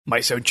My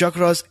Seven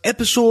Chakras,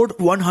 episode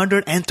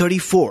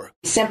 134.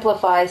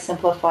 Simplify,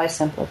 simplify,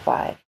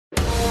 simplify.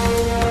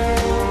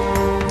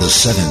 The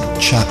seven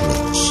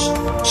chakras,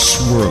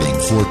 swirling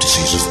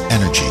vortices of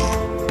energy,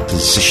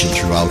 positioned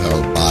throughout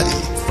our body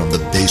from the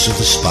base of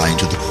the spine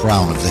to the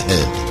crown of the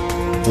head.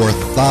 For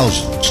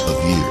thousands of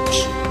years,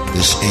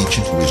 this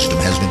ancient wisdom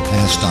has been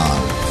passed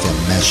on from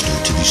master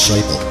to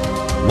disciple.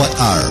 What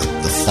are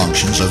the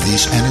functions of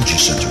these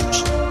energy centers?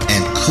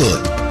 And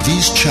could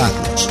these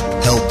chakras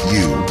help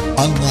you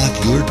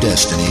unlock your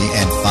destiny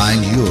and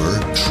find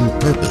your true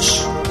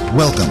purpose?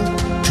 Welcome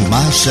to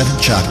My Seven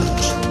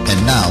Chakras.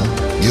 And now,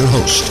 your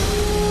host,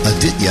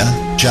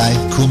 Aditya Jai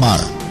Kumar.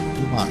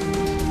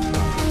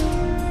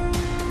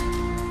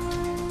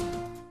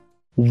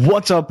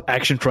 What's up,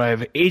 Action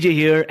Tribe? AJ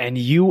here, and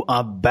you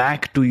are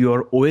back to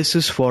your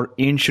oasis for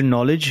ancient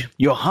knowledge,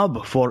 your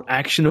hub for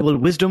actionable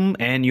wisdom,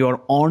 and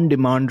your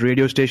on-demand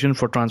radio station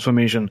for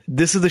transformation.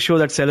 This is the show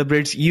that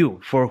celebrates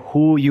you for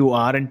who you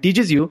are and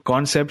teaches you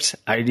concepts,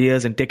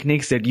 ideas, and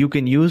techniques that you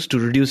can use to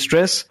reduce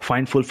stress,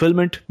 find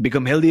fulfillment,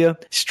 become healthier,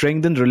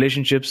 strengthen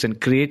relationships,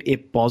 and create a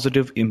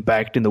positive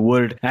impact in the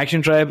world.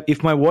 Action Tribe,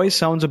 if my voice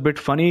sounds a bit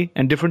funny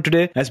and different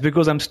today, that's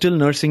because I'm still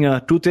nursing a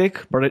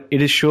toothache, but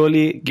it is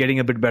surely getting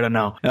a bit better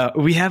now.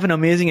 We have an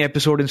amazing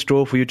episode in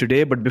store for you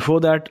today, but before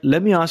that,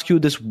 let me ask you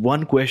this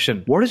one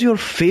question. What is your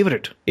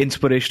favorite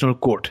inspirational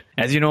quote?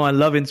 As you know, I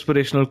love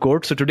inspirational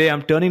quotes, so today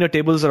I'm turning the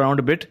tables around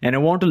a bit, and I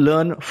want to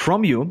learn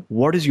from you,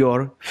 what is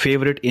your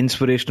favorite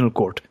inspirational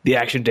quote? The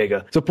Action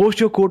Taker. So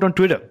post your quote on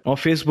Twitter or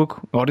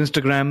Facebook or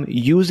Instagram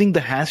using the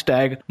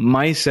hashtag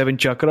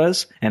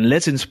My7Chakras, and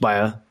let's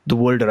inspire the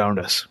world around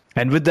us.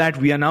 And with that,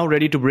 we are now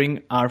ready to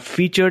bring our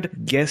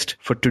featured guest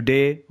for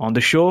today on the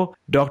show,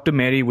 Dr.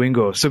 Mary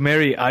Wingo. So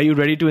Mary, are you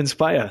ready to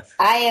inspire?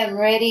 I am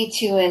ready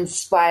to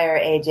inspire,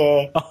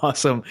 AJ.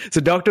 Awesome.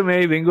 So Dr.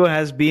 Mary Wingo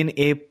has been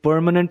a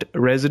permanent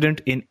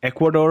resident in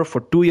Ecuador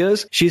for 2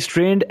 years. She's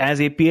trained as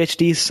a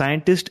PhD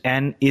scientist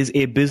and is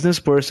a business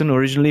person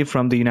originally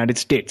from the United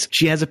States.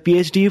 She has a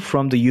PhD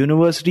from the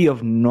University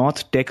of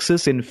North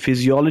Texas in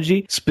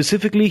physiology,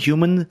 specifically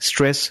human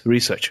stress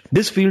research.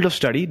 This field of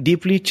study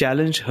deeply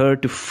challenged her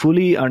to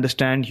fully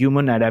understand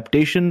human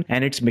adaptation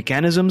and its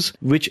mechanisms,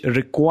 which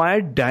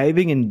required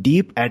diving in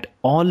deep at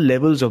all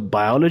levels of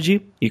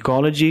biology,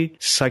 ecology,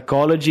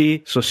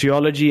 psychology,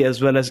 sociology, as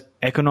well as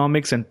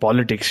economics and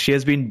politics. She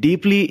has been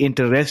deeply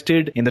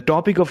interested in the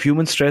topic of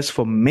human stress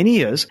for many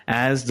years,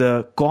 as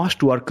the cost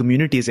to our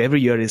communities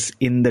every year is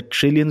in the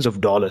trillions of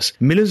dollars.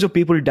 Millions of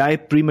people die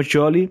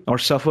prematurely or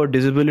suffer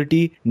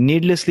disability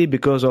needlessly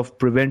because of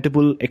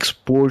preventable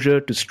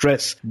exposure to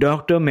stress.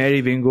 Dr.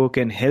 Mary Wingo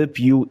can help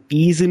you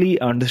easily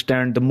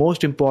understand the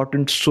most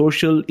important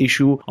social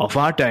issue of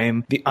our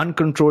time, the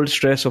uncontrolled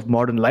stress of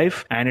modern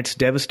life and its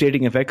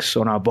devastating effects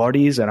on our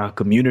bodies and our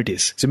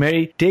communities. So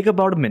Mary, take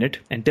about a minute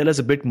and tell us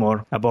a bit more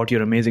about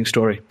your amazing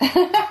story.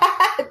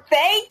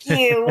 Thank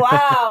you.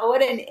 Wow,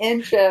 what an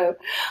intro.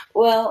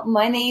 Well,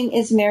 my name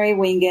is Mary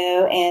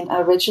Wingo, and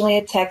originally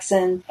a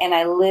Texan, and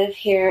I live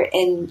here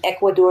in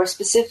Ecuador,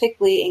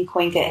 specifically in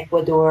Cuenca,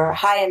 Ecuador,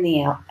 high in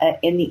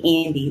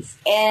the Andes.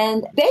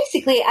 And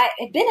basically, I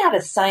had been out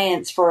of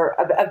science for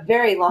a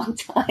very long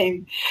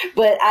time,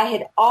 but I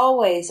had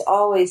always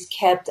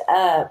kept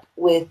up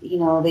with,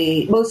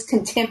 the most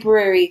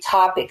contemporary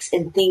topics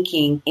and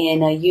thinking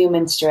in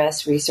human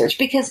stress research,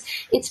 because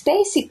it's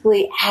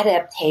basically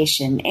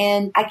adaptation.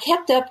 And I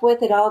kept up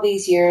with it all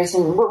these years,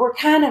 and we're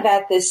kind of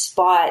at this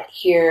spot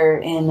here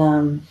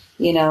in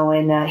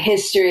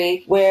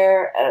history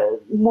where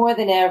more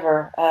than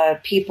ever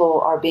people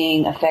are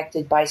being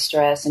affected by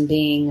stress and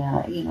being,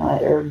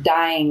 they're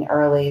dying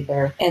early.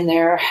 They're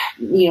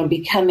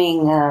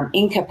becoming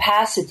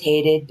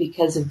incapacitated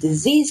because of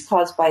disease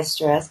caused by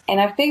stress. And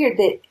I figured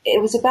that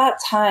it was about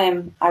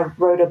time I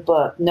wrote a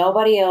book.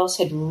 Nobody else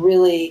had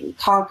really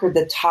conquered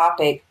the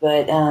topic,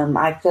 but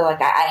I feel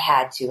like I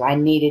had to. I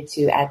needed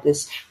to at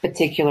this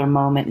particular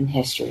moment in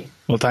history.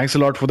 Well, thanks a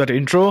lot for that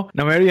intro.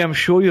 Now, Mary, I'm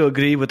sure you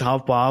agree with how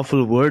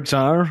powerful words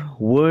are.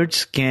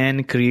 Words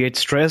can create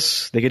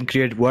stress, they can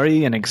create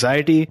worry and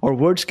anxiety, or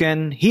words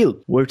can heal.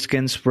 Words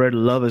can spread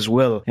love as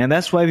well. And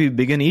that's why we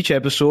begin each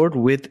episode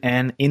with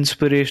an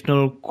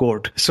inspirational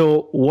quote.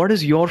 So what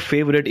is your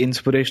favorite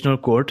inspirational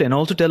quote? And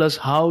also tell us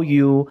how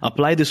you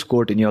apply this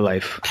quote in your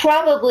life.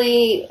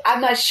 Probably,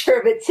 I'm not sure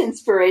if it's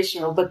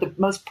inspirational, but the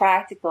most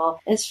practical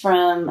is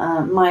from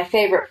my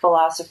favorite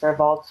philosopher of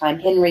all time,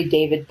 Henry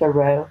David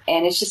Thoreau.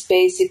 And it's just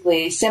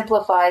basically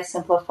simplify,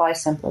 simplify,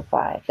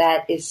 simplify.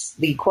 That is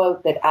the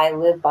quote that I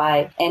live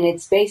by. And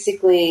it's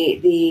basically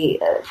the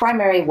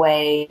primary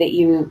way that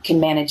you can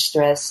manage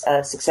stress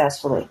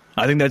successfully.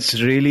 I think that's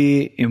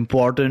really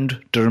important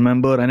to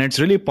remember, and it's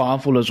really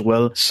powerful as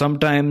well.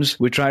 Sometimes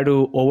we try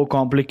to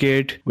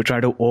overcomplicate, we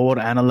try to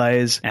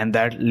overanalyze, and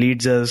that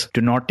leads us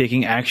to not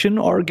taking action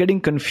or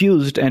getting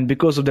confused. And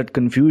because of that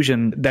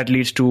confusion, that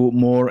leads to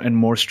more and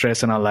more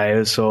stress in our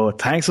lives. So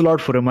thanks a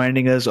lot for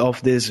reminding us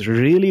of this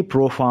really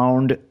profound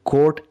profound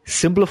quote,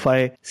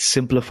 simplify,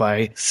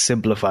 simplify,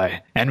 simplify.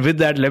 And with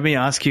that, let me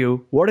ask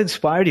you, what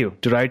inspired you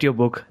to write your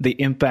book, The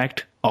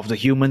Impact of the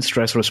Human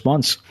Stress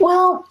Response?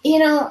 Well,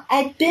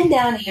 I'd been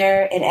down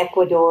here in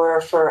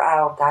Ecuador for,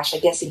 I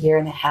guess a year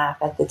and a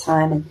half at the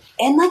time.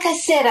 And like I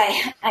said,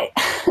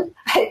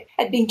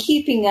 I'd been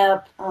keeping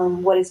up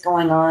what is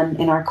going on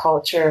in our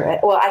culture.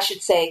 Well, I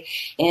should say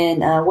in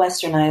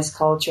westernized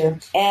culture.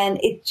 And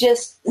it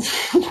just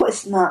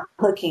was not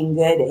looking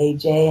good,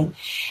 AJ.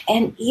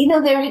 And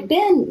there had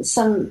been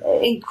some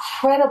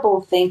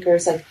incredible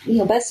thinkers like,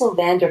 Bessel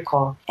van der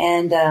Kolk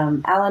and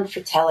Alan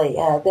Fratelli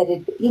that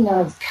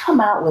had, come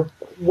out with,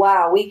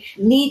 wow, we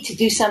need to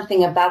do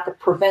something about the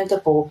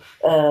preventable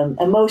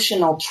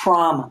emotional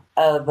trauma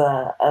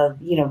of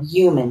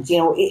humans.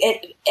 They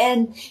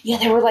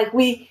were like,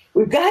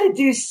 we've got to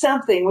do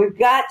something. We've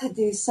got to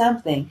do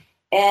something.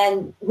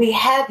 And we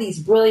have these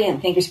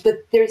brilliant thinkers,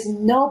 but there's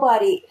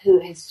nobody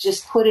who has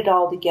just put it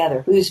all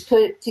together, who's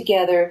put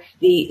together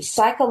the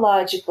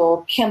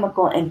psychological,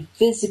 chemical, and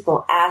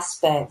physical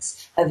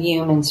aspects of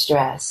human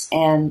stress.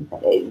 And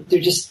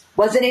there just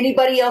wasn't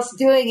anybody else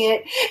doing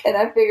it. And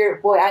I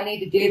figured, boy, I need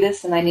to do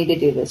this, and I need to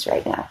do this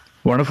right now.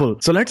 Wonderful.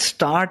 So let's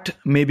start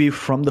maybe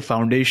from the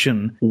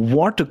foundation.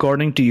 What,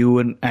 according to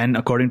you and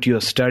according to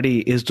your study,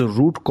 is the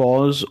root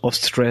cause of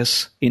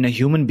stress in a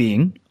human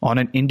being on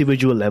an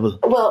individual level?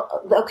 Well,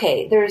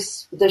 okay,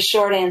 there's the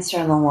short answer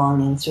and the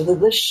long answer.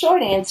 The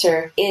short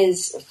answer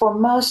is, for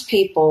most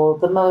people,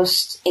 the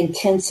most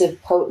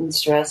intensive, potent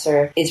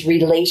stressor is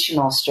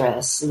relational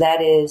stress.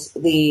 That is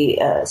the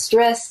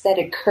stress that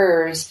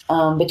occurs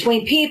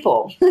between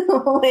people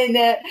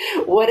when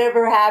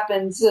whatever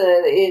happens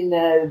in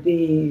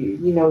the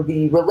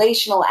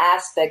relational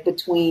aspect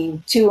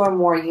between two or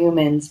more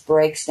humans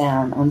breaks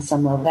down on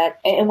some level.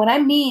 And what I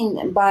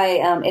mean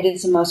by it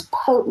is the most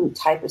potent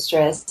type of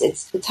stress,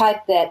 it's the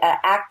type that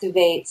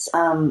activates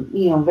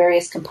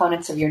various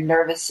components of your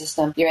nervous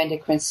system, your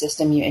endocrine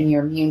system, and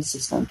your immune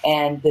system.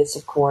 And this,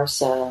 of course,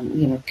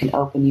 can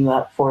open you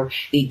up for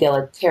the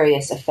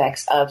deleterious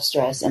effects of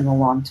stress in the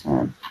long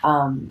term.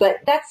 But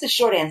that's the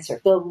short answer.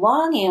 The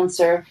long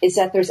answer is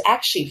that there's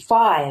actually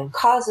 5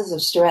 causes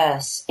of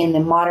stress in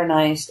the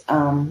modernized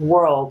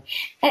world.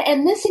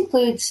 And this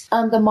includes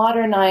the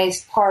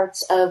modernized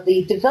parts of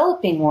the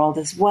developing world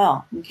as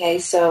well. Okay,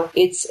 so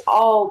it's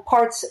all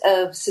parts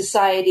of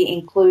society,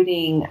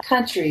 including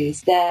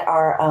countries that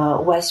are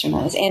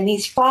westernized. And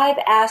these 5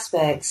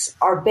 aspects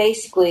are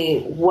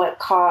basically what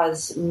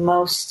cause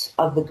most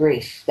of the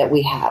grief that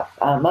we have,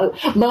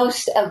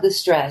 most of the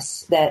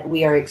stress that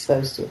we are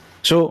exposed to.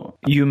 So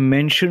you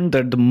mentioned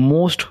that the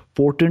most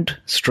potent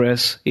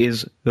stress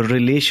is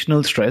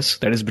relational stress,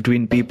 that is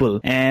between people.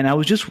 And I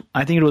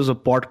think it was a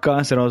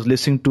podcast that I was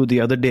listening to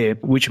the other day,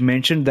 which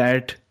mentioned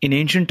that in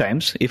ancient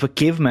times, if a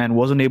caveman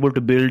wasn't able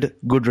to build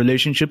good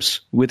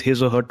relationships with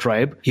his or her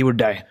tribe, he would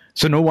die.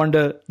 So no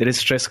wonder there is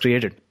stress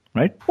created.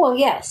 Right? Well,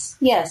 yes.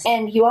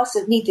 And you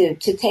also need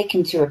to take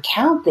into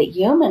account that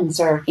humans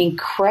are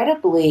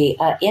incredibly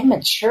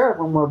immature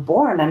when we're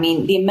born. I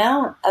mean, the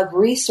amount of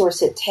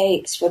resource it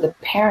takes for the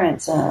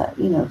parents,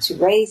 to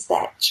raise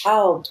that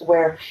child to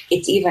where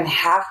it's even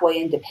halfway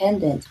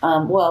independent,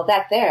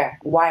 that there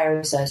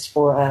wires us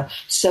for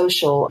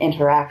social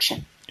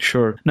interaction.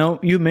 Sure. Now,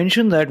 you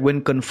mentioned that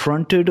when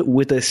confronted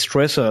with a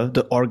stressor,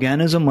 the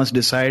organism must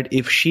decide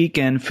if she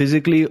can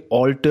physically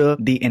alter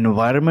the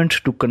environment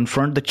to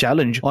confront the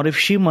challenge, or if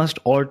she must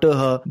alter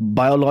her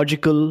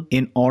biological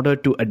in order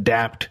to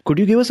adapt. Could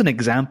you give us an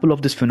example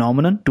of this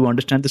phenomenon to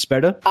understand this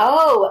better?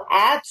 Oh,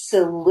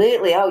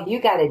 absolutely. Oh,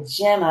 you got a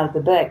gem out of the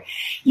book.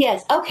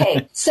 Yes.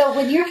 Okay. So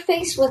when you're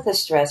faced with a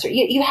stressor,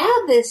 you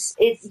have this,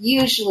 it's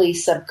usually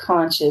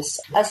subconscious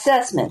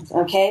assessment.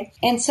 Okay.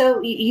 And so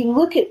you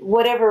look at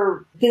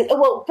whatever.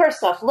 Well,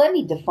 first off, let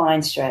me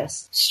define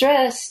stress.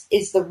 Stress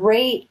is the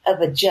rate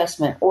of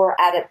adjustment or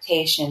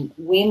adaptation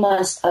we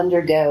must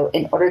undergo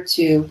in order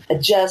to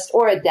adjust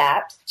or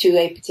adapt to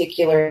a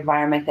particular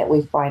environment that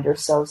we find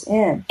ourselves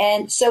in.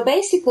 And so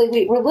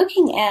basically we're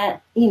looking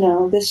at,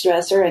 the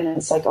stressor, and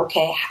it's like,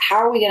 okay, how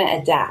are we going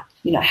to adapt?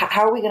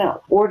 How are we going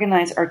to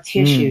organize our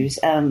tissues?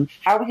 How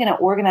are we going to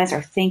organize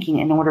our thinking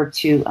in order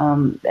to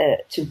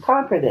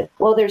conquer this?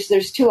 Well,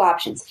 there's 2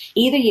 options.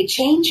 Either you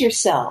change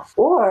yourself,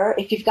 or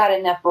if you've got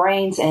enough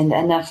brains and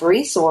enough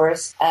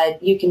resource,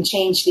 you can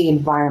change the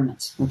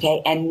environment.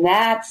 Okay, and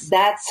that's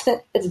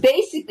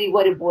basically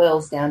what it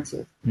boils down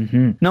to.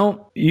 Mm-hmm.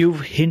 Now, you've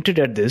hinted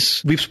at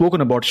this. We've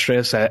spoken about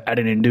stress at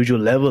an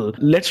individual level.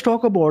 Let's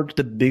talk about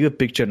the bigger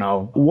picture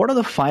now. What are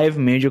the 5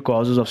 major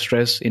causes of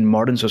stress in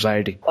modern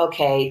society?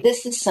 Okay,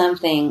 this is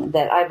something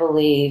that I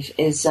believe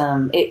is,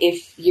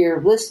 if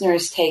your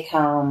listeners take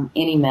home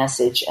any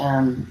message,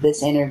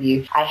 this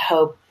interview, I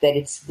hope that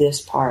it's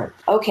this part.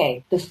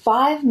 Okay, the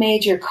 5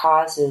 major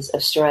causes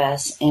of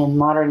stress in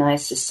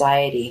modernized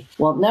society.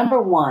 Well,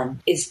 number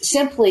 1 is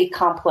simply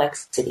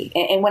complexity.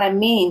 And when I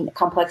mean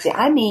complexity,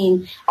 I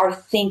mean our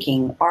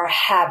thinking, our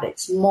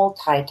habits,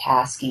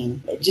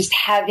 multitasking, just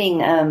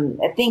having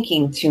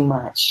thinking too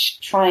much,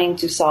 trying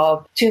to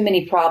solve too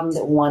many problems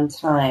at one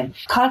time,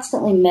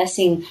 constantly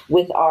messing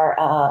with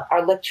our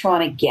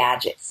electronic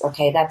gadgets.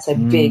 Okay, that's a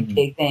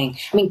big thing.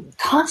 I mean,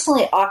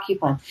 constantly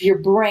occupying your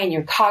brain,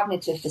 your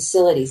cognitive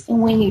facilities.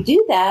 And when you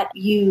do that,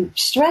 you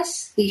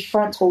stress the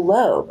frontal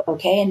lobe,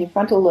 okay? And the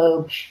frontal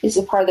lobe is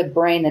the part of the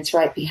brain that's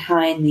right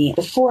behind the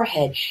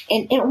forehead.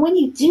 And when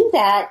you do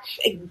that,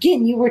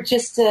 again, you were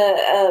just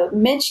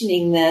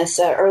mentioning this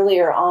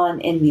earlier on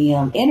in the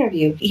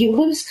interview, you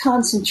lose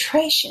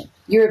concentration.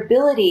 Your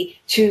ability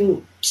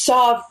to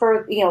solve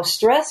for,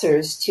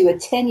 stressors, to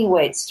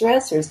attenuate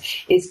stressors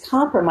is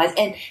compromised.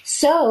 And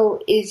so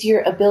is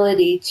your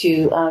ability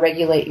to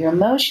regulate your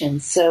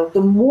emotions. So the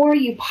more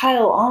you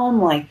pile on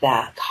like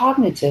that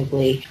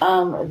cognitively,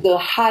 the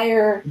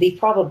higher the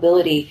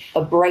probability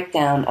of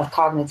breakdown of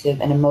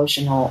cognitive and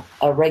emotional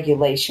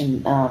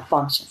regulation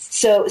functions.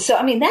 So,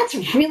 I mean, that's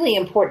really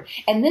important.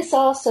 And this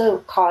also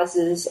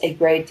causes a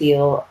great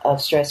deal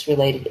of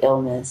stress-related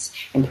illness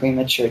and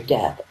premature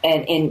death.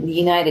 And in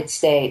the United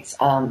States,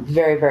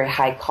 very, very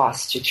high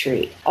cost to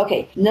treat.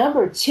 Okay,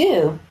 number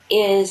 2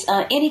 is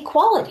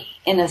inequality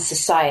in a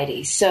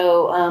society.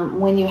 So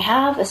when you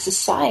have a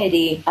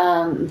society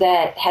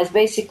that has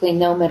basically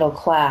no middle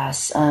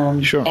class,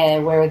 Sure.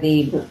 and where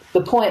the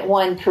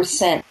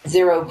 0.1%,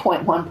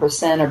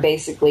 0.1% are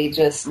basically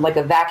just like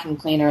a vacuum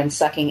cleaner and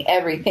sucking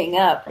everything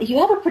up, you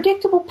have a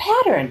predictable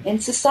pattern in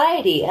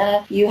society.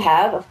 You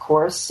have, of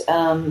course,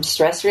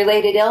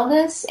 stress-related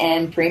illness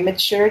and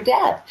premature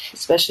death,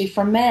 especially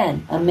for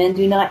men. Men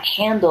do not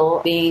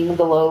handle being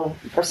the low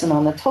person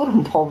on the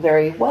totem pole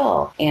very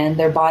well. And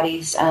their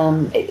bodies,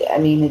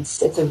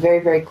 it's a very,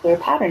 very clear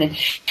pattern.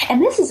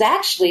 And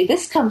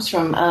this comes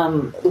from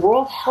the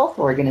World Health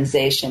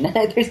Organization.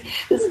 This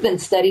has been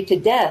studied to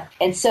death.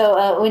 And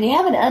so when you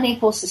have an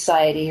unequal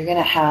society, you're going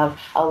to have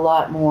a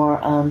lot more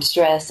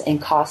stress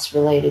and costs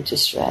related to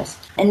stress.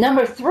 And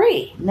number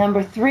three,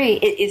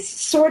 it is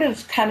sort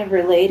of kind of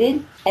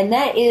related, and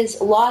that is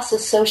loss of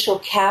social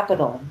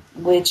capital,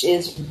 which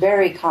is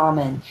very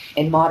common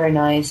in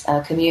modernized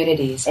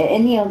communities.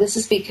 And this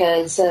is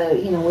because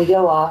we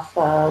go off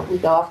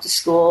to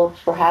school,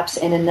 perhaps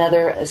in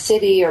another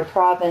city or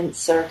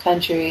province or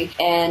country,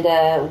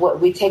 and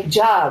we take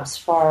jobs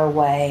far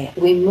away.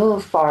 We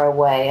move far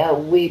away.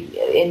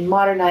 In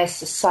modernized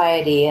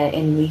society,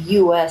 in the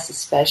U.S.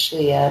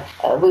 especially,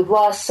 we've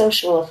lost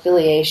social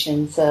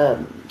affiliations.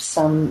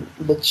 Some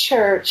with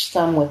church,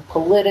 some with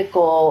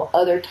political,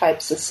 other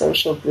types of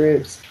social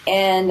groups,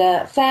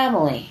 and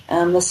family,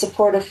 the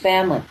support of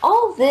family.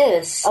 All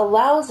this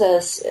allows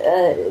us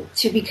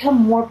to become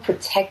more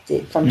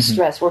protected from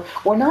stress.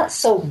 We're not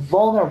so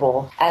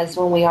vulnerable as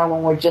when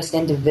we're just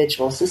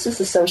individuals. This is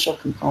a social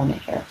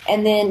component here.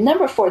 And then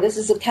number 4, this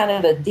is a kind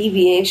of a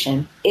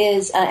deviation,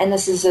 is, and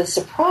this is a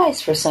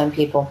surprise for some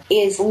people,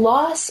 is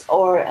loss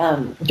or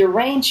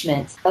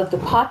derangement of the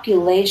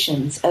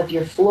populations of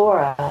your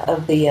flora,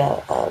 of the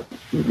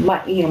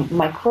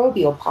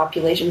microbial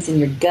populations in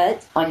your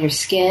gut, on your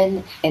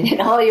skin, and in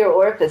all your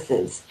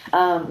orifices.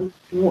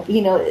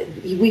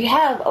 We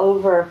have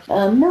over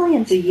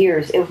millions of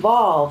years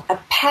evolved a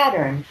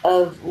pattern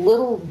of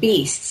little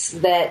beasts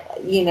that,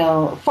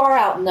 far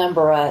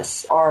outnumber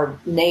us, our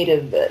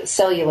native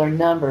cellular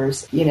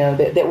numbers,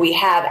 that we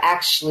have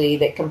actually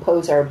that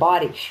compose our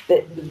body.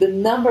 The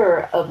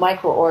number of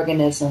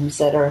microorganisms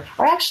that are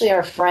actually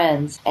our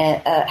friends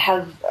and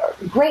have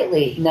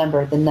greatly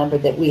numbered the number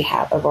that we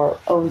have of our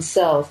own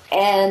cells.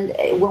 And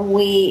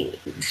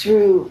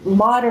through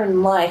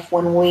modern life,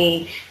 when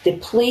we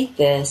deplete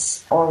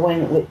this, or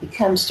when it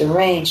becomes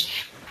deranged,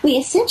 we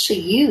essentially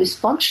use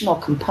functional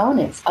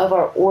components of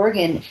our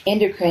organ,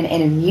 endocrine,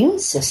 and immune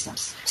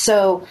systems.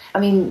 So,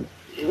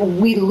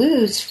 we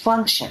lose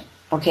function.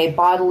 Okay,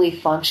 bodily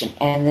function.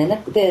 And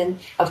then,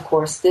 of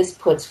course, this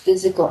puts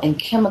physical and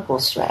chemical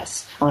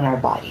stress on our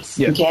bodies.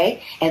 Yep.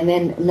 Okay? And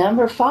then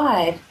number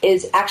 5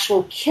 is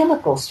actual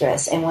chemical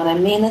stress. And when I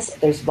mean this,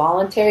 there's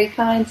voluntary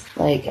kinds,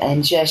 like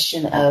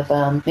ingestion of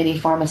many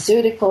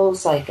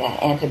pharmaceuticals, like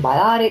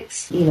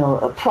antibiotics,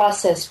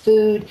 processed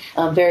food,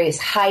 various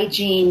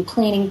hygiene,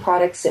 cleaning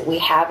products that we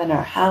have in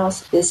our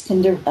house. This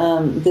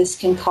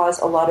can cause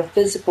a lot of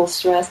physical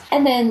stress.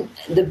 And then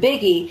the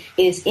biggie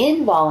is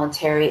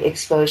involuntary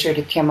exposure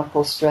to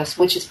chemical stress,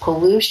 which is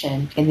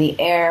pollution in the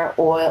air,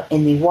 oil,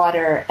 in the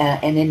water,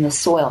 and in the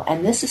soil.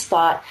 And this is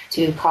thought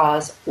to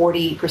cause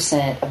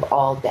 40% of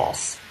all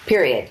deaths,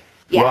 period.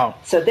 Yeah. Wow.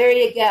 So there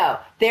you go.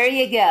 There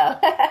you go.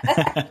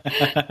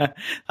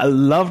 I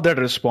love that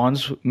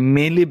response,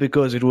 mainly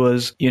because it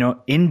was,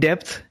 in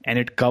depth and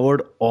it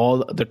covered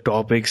all the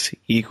topics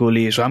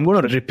equally. So I'm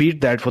going to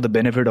repeat that for the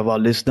benefit of our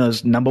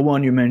listeners. Number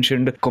one, you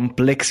mentioned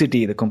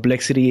complexity. The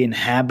complexity in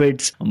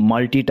habits,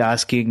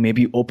 multitasking,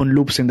 maybe open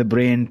loops in the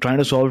brain, trying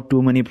to solve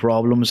too many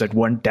problems at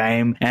one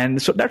time.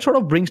 And so that sort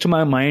of brings to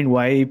my mind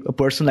why a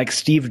person like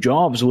Steve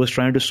Jobs, who was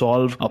trying to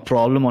solve a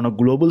problem on a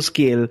global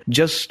scale,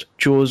 just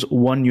chose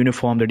one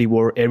uniform that he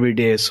wore every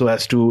day so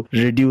as to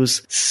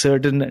reduce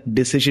certain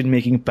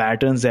decision-making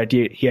patterns that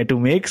he had to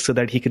make so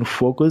that he can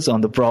focus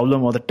on the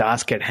problem or the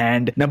task at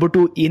hand. Number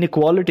two,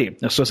 inequality.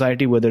 A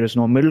society where there is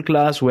no middle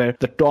class, where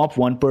the top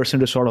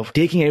 1% is sort of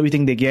taking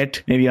everything they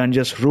get, maybe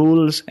unjust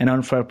rules and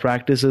unfair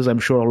practices. I'm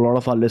sure a lot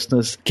of our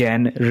listeners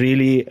can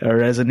really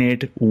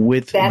resonate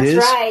with this. That's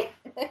right.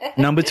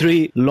 Number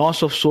three,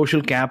 loss of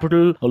social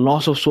capital, a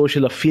loss of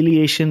social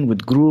affiliation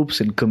with groups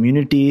and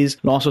communities,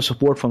 loss of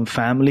support from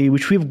family,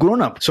 which we've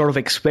grown up sort of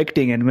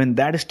expecting. And when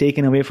that is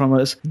taken away from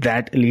us,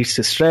 that leads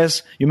to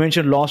stress. You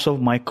mentioned loss of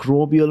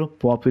microbial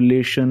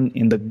population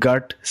in the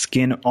gut,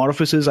 skin,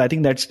 orifices. I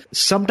think that's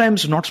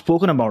sometimes not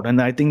spoken about.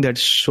 And I think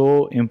that's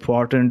so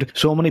important.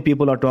 So many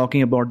people are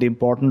talking about the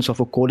importance of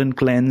a colon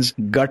cleanse,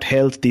 gut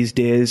health these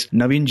days.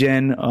 Naveen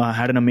Jain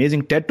had an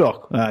amazing TED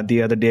talk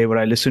the other day where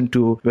I listened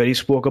to, where he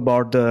spoke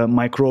about the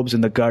microbes in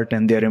the gut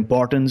and their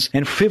importance.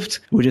 And fifth,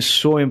 which is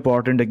so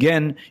important,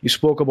 again, you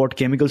spoke about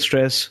chemical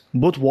stress,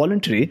 both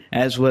voluntary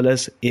as well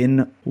as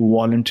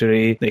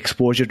involuntary, the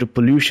exposure to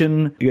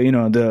pollution,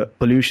 the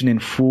pollution in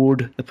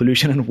food, the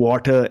pollution in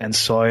water and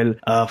soil,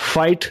 a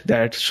fight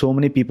that so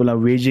many people are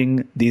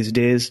waging these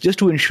days just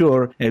to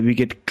ensure that we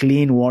get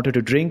clean water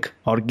to drink,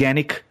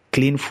 organic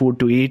clean food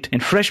to eat,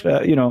 and fresh,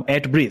 air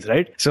to breathe,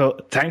 right? So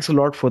thanks a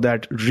lot for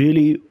that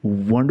really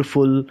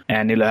wonderful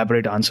and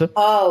elaborate answer.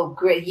 Oh,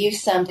 great. You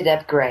summed it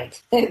up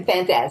great.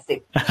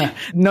 Fantastic.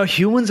 Now,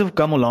 humans have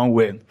come a long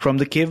way, from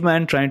the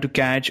caveman trying to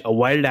catch a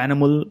wild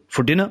animal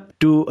for dinner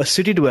to a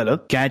city dweller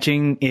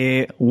catching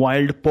a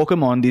wild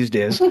Pokemon these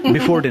days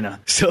before dinner.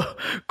 So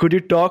could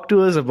you talk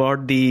to us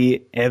about the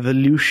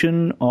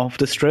evolution of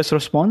the stress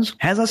response?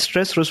 Has our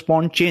stress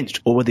response changed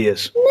over the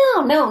years?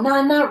 No,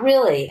 not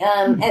really.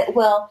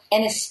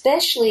 And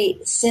especially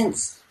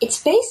since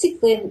it's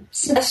basically an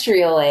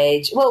industrial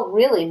age, well,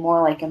 really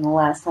more like in the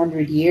last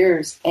 100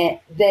 years, and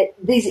that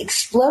these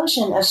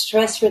explosion of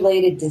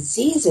stress-related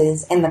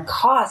diseases and the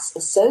costs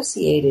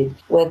associated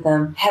with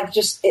them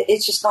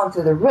it's just gone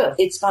through the roof.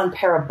 It's gone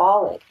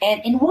parabolic.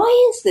 And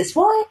why is this?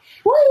 Why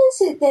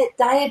is it that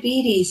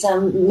diabetes,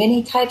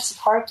 many types of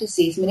heart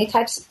disease, many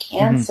types of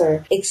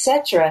cancer,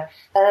 etc.,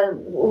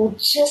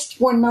 just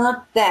were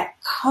not that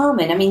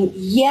common? I mean,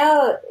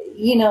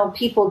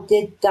 people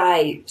did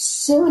die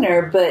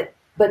sooner,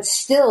 but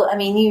still, I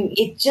mean,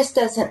 it just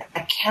doesn't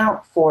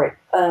account for it,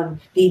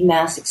 the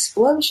mass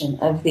explosion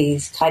of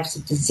these types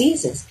of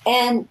diseases.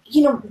 And,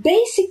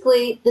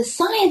 basically the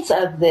science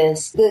of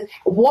this,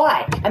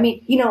 why? I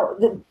mean,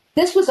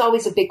 this was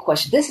always a big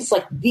question. This is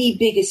like the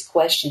biggest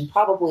question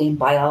probably in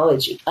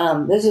biology.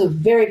 This is a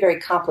very, very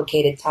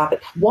complicated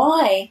topic.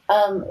 Why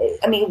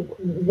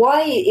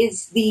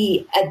is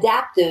the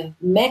adaptive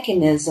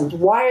mechanisms,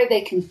 why are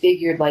they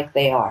configured like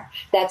they are?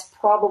 That's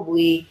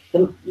probably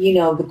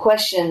the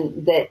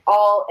question that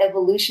all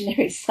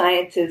evolutionary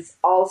scientists,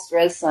 all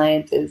stress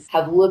scientists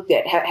have looked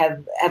at,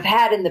 have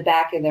had in the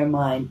back of their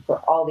mind for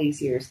all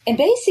these years. And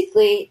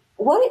basically,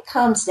 what it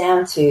comes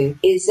down to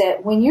is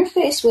that when you're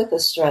faced with a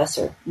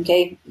stressor,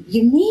 okay,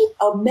 you need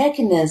a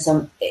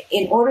mechanism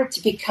in order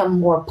to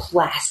become more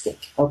plastic,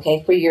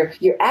 okay, for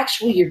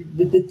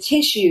the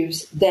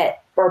tissues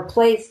that are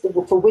placed,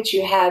 for which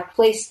you have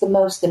placed the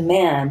most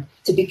demand,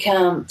 to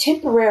become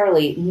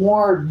temporarily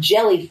more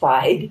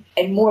jellified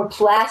and more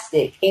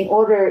plastic in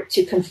order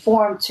to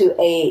conform to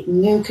a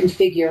new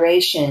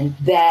configuration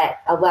that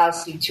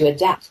allows you to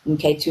adapt,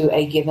 okay, to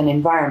a given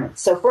environment.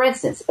 So, for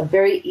instance, a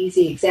very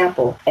easy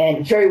example,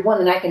 and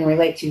one that I can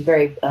relate to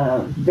very,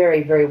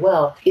 very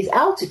well, is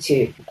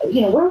altitude.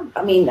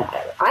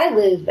 I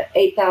live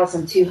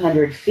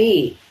 8,200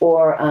 feet,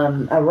 or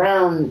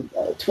around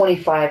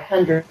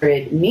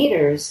 2,500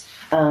 meters,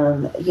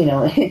 in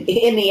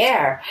the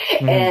air.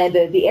 Mm-hmm. And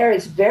the air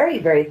is very,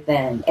 very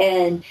thin.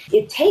 And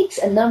it takes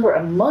a number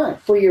of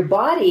months for your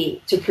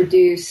body to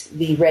produce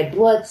the red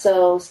blood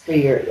cells, for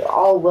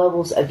all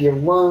levels of your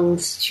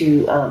lungs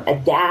to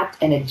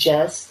adapt and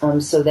adjust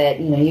so that,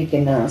 you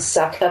can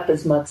suck up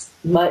as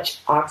much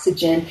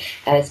oxygen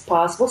as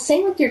possible.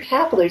 Same with your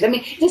capillaries. I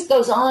mean, it just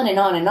goes on and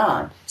on and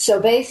on. So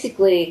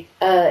basically,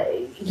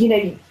 I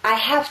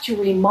have to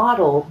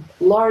remodel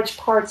large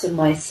parts of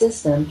my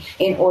system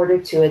in order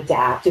to adapt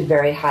adapt to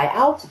very high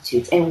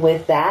altitudes. And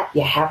with that,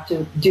 you have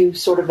to do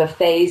sort of a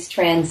phase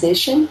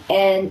transition.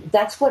 And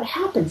that's what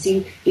happens.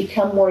 You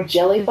become more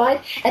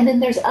jellified. And then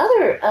there's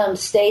other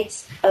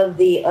states of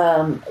the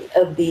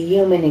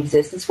human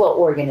existence, well,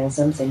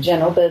 organisms in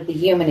general, but of the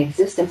human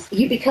existence,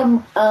 you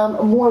become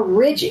more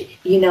rigid,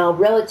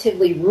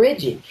 relatively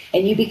rigid,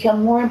 and you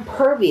become more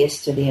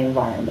impervious to the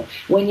environment.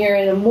 When you're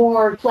in a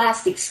more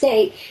plastic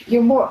state,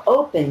 you're more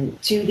open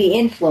to the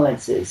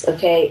influences,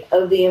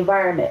 of the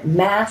environment.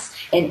 Mass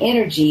and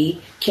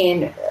energy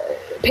can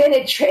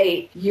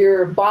penetrate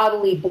your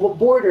bodily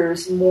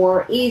borders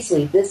more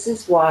easily. This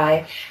is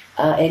why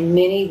in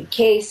many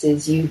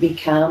cases, you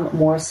become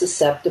more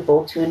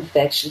susceptible to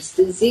infectious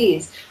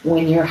disease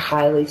when you're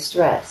highly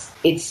stressed.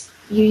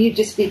 You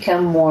just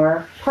become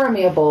more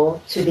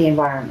permeable to the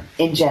environment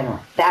in general.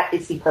 That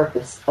is the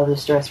purpose of the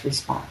stress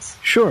response.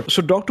 Sure.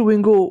 So, Dr.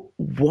 Wingo,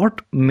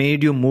 what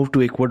made you move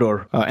to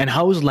Ecuador, and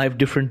how is life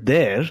different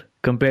there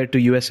compared to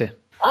USA?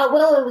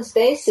 Well, it was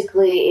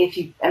basically,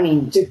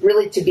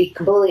 to be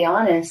completely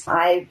honest,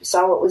 I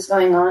saw what was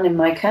going on in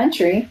my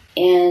country,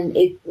 and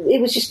it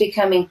was just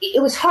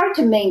it was hard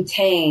to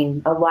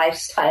maintain a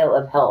lifestyle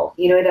of health.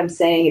 You know what I'm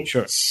saying?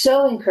 It's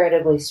so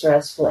incredibly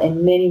stressful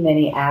in many,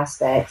 many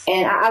aspects.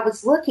 And I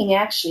was looking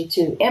actually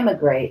to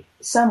immigrate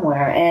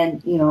somewhere,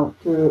 and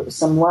through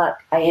some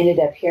luck I ended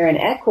up here in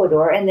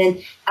Ecuador. And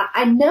then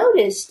I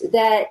noticed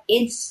that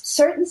in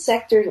certain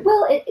sectors,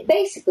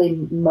 basically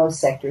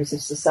most sectors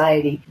of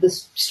society, the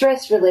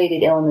stress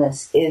related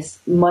illness is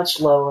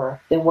much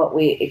lower than what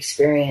we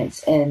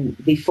experience in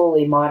the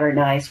fully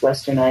modernized,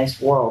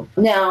 westernized world.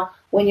 Now,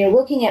 when you're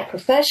looking at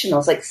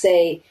professionals, like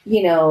say,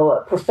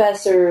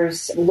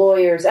 professors,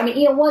 lawyers,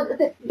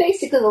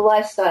 basically the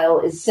lifestyle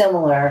is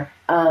similar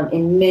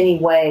in many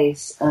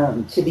ways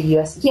to the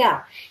U.S.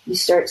 Yeah, you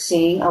start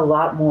seeing a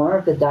lot more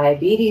of the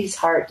diabetes,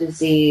 heart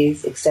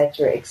disease, et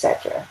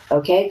cetera,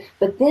 okay?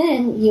 But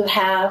then you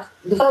have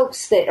the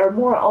folks that are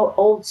more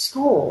old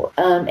school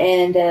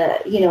and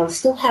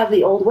still have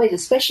the old ways,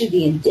 especially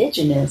the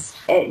indigenous,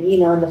 and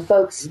the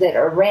folks that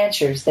are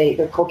ranchers,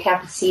 they're called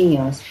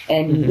campesinos,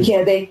 and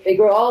they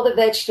grow all the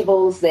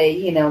vegetables,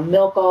 they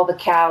milk all the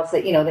cows,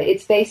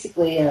 it's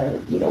basically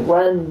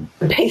run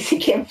the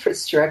basic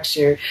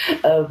infrastructure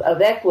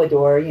of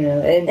Ecuador,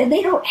 and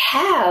they don't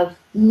have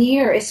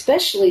near,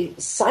 especially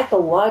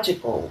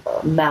psychological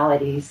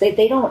maladies,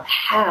 they don't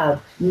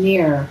have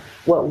near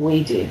what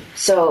we do.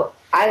 So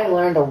I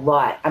learned a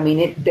lot.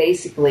 It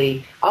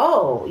basically,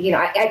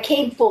 I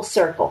came full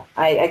circle.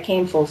 I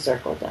came full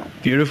circle down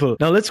here. Beautiful.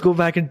 Now let's go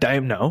back in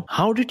time now.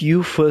 How did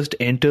you first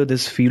enter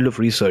this field of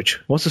research?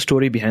 What's the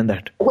story behind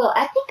that? Well,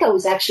 I think I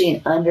was actually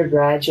an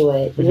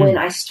undergraduate when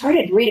I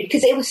started reading,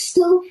 because it was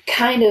still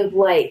kind of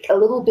like a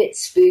little bit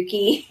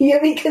spooky,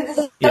 because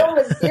it's so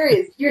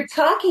mysterious. You're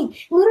talking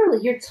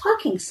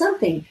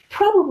something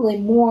probably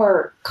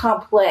more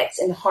complex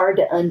and hard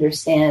to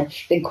understand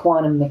than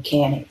quantum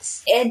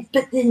mechanics.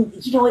 But then,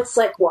 it's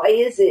like, why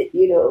is it,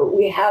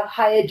 we have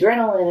high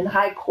adrenaline and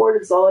high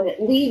cortisol, and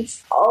it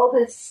leads all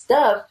this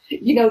stuff,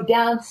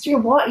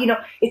 downstream.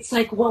 It's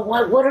like, well,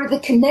 what are the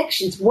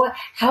connections?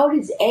 How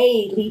does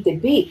A lead to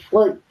B?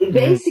 Well,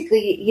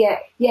 basically,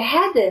 you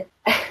had to,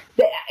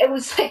 it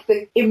was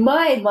like, in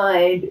my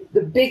mind,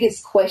 the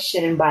biggest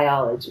question in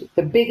biology,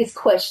 the biggest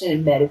question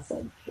in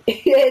medicine.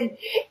 And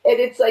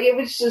it's like, it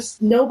was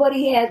just,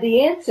 nobody had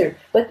the answer.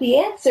 But the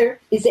answer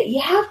is that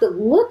you have to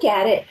look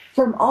at it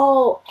from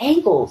all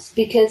angles,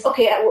 because,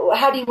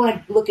 how do you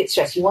want to look at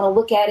stress? You want to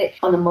look at it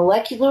on the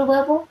molecular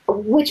level?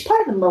 Which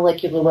part of the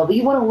molecular level?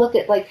 You want to look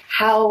at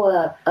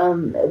how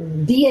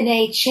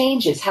DNA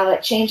changes, how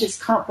it changes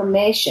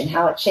conformation,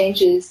 how it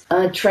changes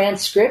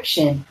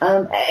transcription.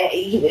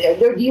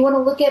 Do you want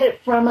to look at it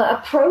from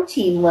a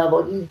protein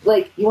level? You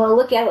want to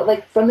look at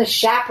it from the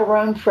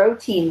chaperone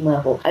protein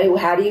level.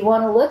 How do you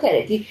want to look at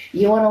it? Do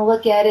you want to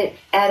look at it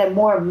at a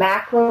more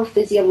macro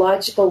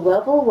physiological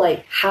level,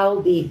 like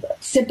how the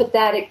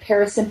sympathetic,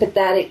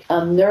 parasympathetic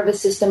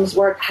nervous systems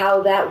work,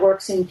 how that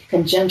works in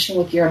conjunction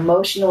with your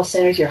emotional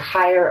centers, your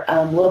higher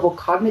level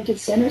cognitive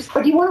centers?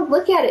 Or do you want to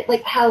look at it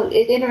like how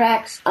it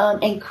interacts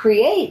and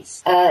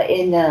creates,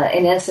 in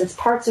essence,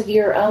 parts of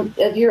your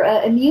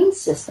immune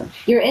system,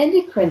 your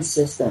endocrine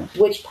system?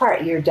 Which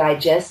part? Your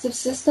digestive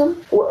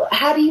system?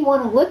 How do you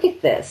want to look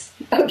at this?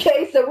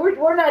 Okay, so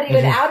we're not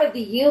even out of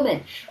the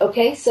human.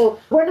 Okay, so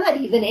we're not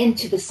even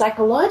into the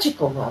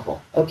psychological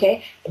level.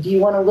 Okay, do you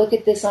want to look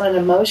at this on an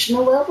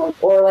emotional level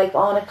or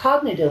on a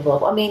cognitive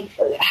level?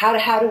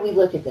 How do we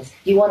look at this?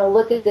 Do you want to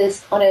look at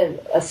this on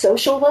a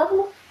social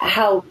level?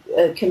 How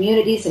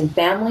communities and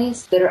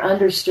families that are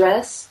under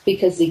stress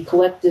because the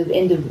collective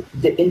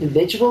the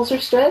individuals are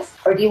stressed?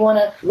 Or do you want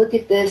to look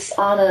at this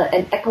on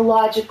an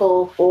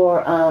ecological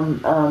or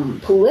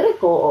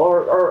political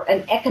or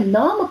an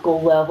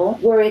economical level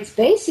where it's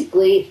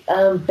basically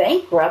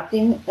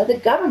bankrupting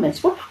the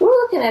governments? We're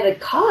looking at a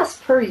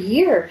cost per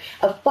year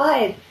of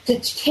 5 to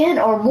 10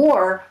 or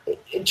more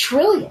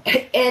trillion.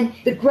 And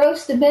the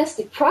gross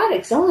domestic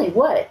product's only,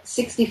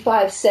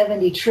 65,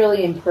 70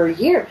 trillion per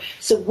year.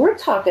 So we're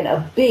talking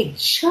a big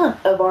chunk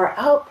of our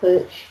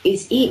output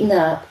is eaten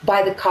up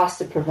by the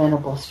cost of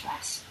preventable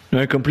stress.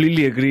 I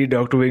completely agree,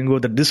 Dr. Wingo,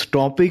 that this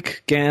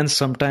topic can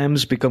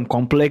sometimes become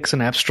complex and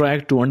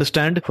abstract to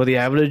understand for the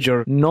average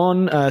or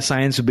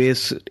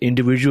non-science-based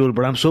individual.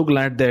 But I'm so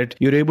glad that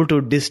you're able to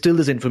distill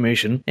this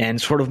information and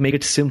sort of make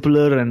it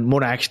simpler and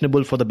more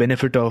actionable for the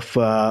benefit of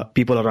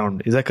people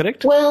around. Is that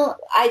correct? Well,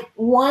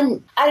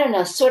 one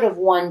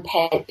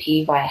pet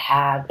peeve I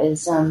have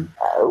is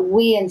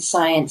we in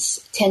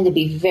science tend to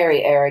be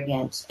very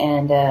arrogant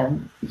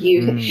and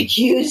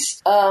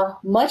use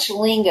much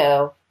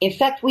lingo. In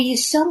fact, we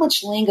use so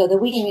much lingo that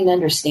we can't even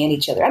understand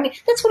each other. I mean,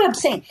 that's what I'm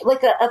saying.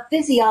 Like a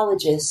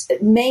physiologist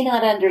may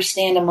not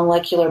understand a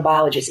molecular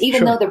biologist,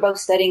 even though they're both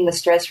studying the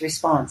stress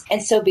response.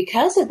 And so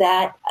because of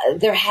that,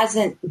 there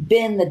hasn't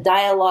been the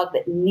dialogue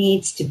that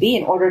needs to be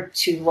in order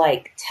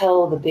to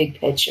tell the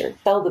big picture,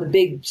 tell the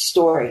big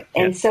story.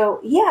 Yeah. And so,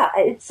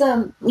 it's,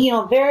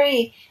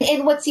 very,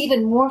 and what's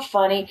even more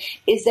funny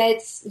is that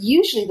it's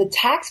usually the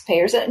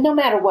taxpayers, no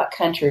matter what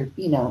country,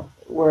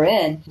 we're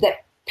in,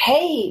 that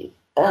pay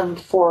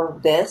for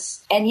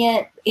this, and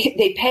yet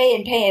they pay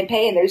and pay and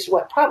pay, and there's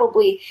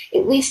probably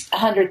at least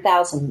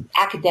 100,000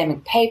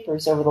 academic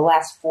papers over the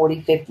last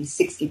 40, 50,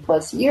 60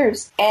 plus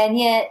years, and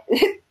yet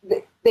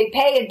they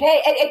pay and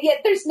pay, and yet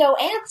there's no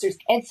answers.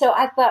 And so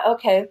I thought,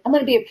 okay, I'm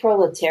going to be a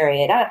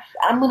proletariat.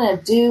 I'm going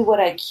to do what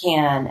I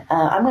can.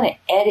 I'm going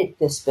to edit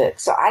this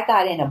book. So I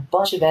got in a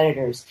bunch of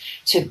editors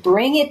to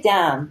bring it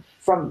down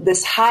from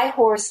this high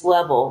horse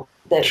level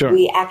that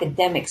we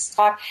academics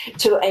talk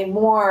to a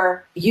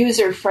more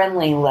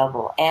user-friendly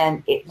level.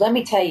 And let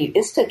me tell you,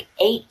 this took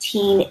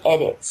 18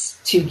 edits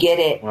to get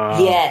it. Wow.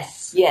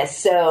 Yes.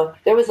 So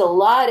there was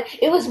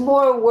it was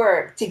more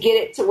work to get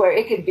it to where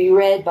it could be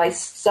read by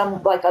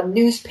some, like a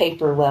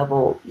newspaper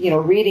level,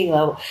 reading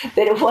level,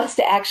 than it was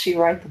to actually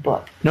write the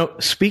book. Now,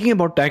 speaking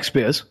about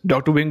taxpayers,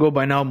 Dr. Wingo,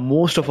 by now,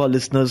 most of our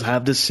listeners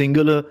have this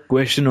singular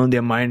question on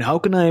their mind. How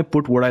can I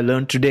put what I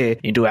learned today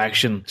into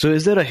action? So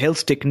is there a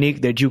health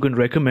technique that you can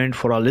recommend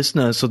for our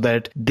listeners so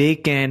that they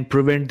can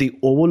prevent the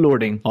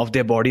overloading of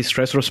their body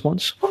stress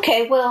response?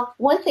 Okay, well,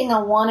 one thing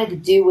I wanted to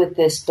do with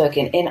this book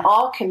and in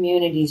all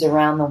communities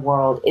around the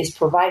world is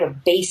provide a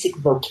basic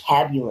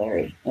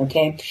vocabulary,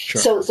 okay?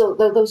 Sure. So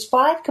those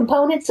 5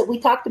 components that we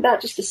talked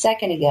about just a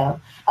second ago,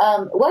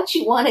 what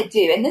you want to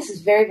do, and this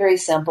is very, very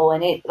simple,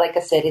 and like I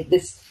said,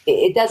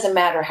 it doesn't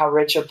matter how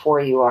rich or poor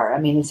you are.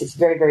 I mean, it's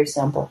very, very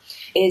simple,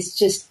 is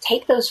just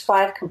take those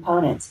 5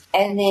 components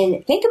and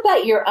then think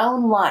about your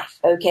own life,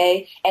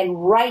 okay? And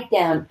write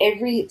down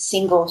every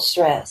single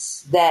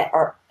stress that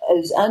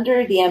is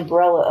under the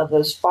umbrella of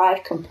those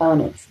 5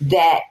 components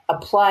that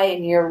apply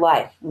in your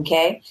life,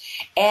 okay?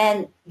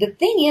 And the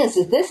thing is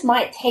this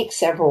might take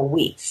several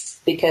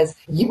weeks because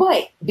you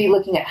might be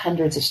looking at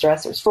hundreds of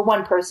stressors for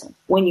one person.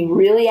 When you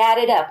really add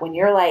it up, when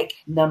you're like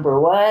number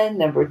 1,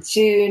 number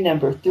 2,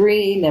 number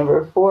 3,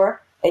 number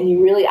 4, and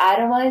you really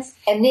itemize,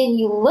 and then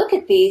you look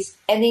at these,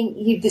 and then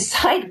you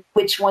decide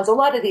which ones. A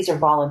lot of these are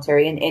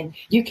voluntary, and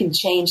you can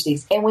change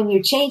these. And when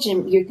you change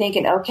them, you're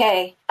thinking,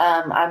 okay,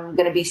 I'm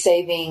going to be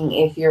saving,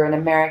 if you're an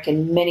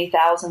American, many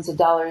thousands of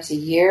dollars a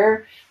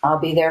year. I'll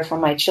be there for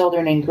my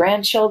children and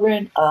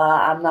grandchildren.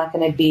 I'm not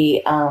going to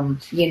be,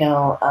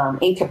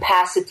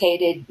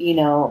 incapacitated,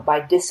 by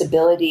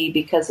disability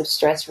because of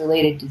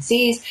stress-related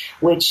disease,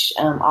 which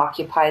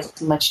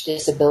occupies much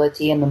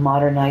disability in the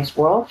modernized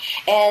world.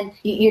 And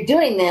you're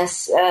doing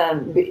this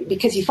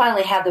because you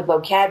finally have the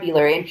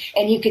vocabulary.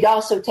 And you could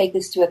also take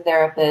this to a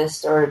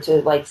therapist or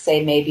to,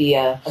 say, maybe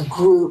a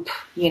group.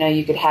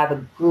 You could have a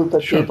group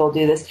of people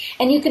do this.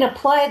 And you can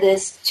apply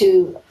this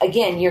to,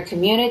 again, your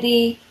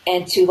community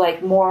and to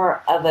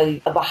more of a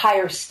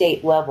higher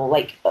state level,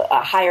 like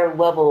a higher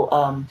level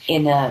on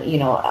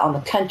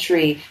the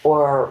country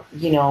or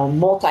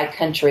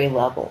multi-country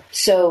level.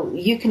 So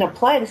you can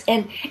apply this,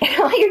 and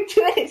all you're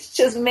doing is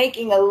just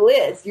making a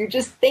list. You're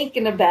just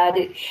thinking about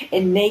it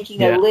and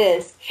making a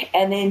list,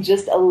 and then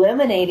just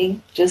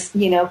eliminating,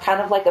 kind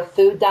of like a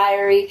food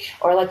diary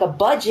or like a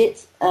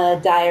budget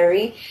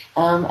diary,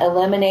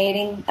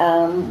 eliminating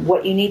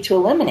what you need to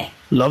eliminate.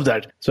 Love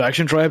that. So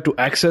Action Tribe, to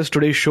access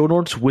today's show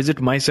notes, visit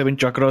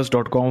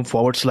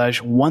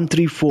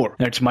my7chakras.com/134.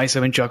 That's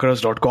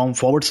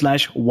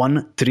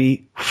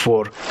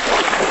my7chakras.com/134.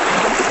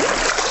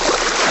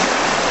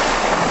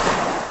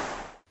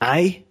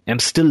 I am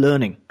still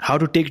learning how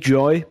to take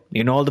joy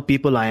in all the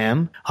people I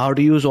am, how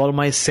to use all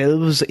my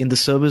selves in the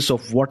service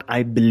of what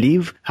I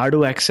believe, how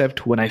to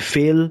accept when I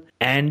fail,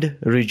 and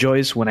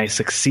rejoice when I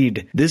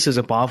succeed. This is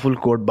a powerful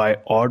quote by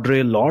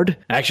Audre Lorde.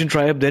 Action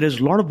Tribe, there is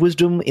a lot of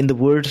wisdom in the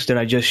words that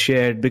I just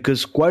shared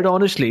because, quite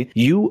honestly,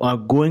 you are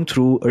going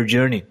through a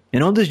journey.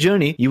 And on this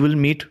journey, you will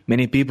meet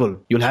many people.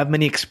 You'll have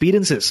many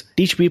experiences,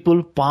 teach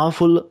people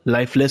powerful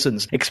life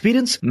lessons,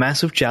 experience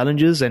massive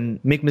challenges, and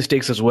make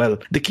mistakes as well.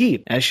 The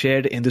key, as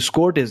shared in this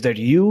quote, is is that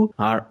you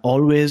are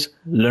always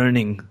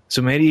learning.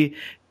 So Mary,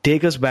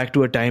 take us back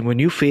to a time when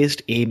you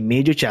faced a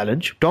major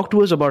challenge. Talk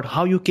to us about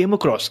how you came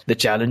across the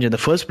challenge in the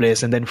first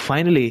place, and then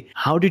finally,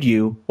 how did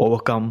you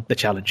overcome the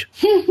challenge?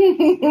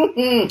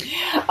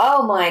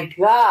 Oh my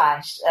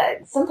gosh.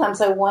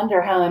 Sometimes I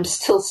wonder how I'm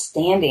still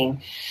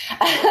standing.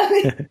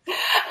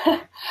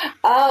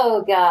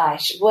 Oh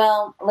gosh.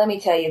 Well, let me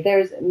tell you,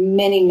 there's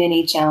many,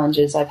 many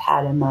challenges I've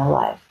had in my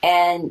life.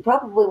 And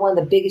probably one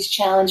of the biggest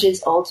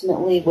challenges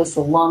ultimately was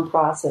the long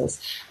process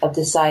of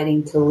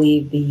deciding to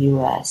leave the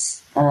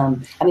U.S.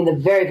 The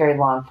very, very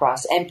long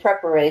process and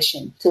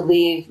preparation to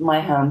leave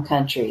my home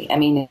country.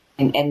 And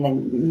the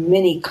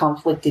many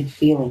conflicted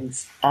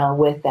feelings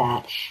with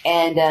that.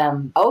 And,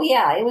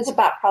 it was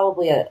about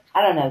probably 10,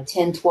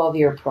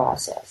 12-year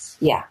process.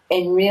 Yeah.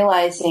 And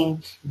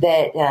realizing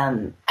that,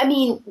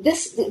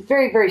 this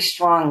very, very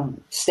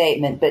strong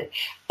statement, but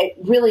it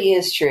really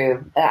is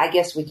true. I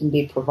guess we can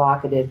be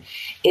provocative.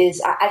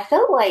 Is I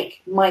felt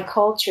like my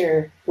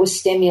culture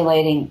was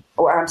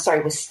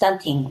was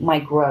stunting my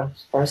growth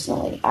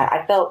personally.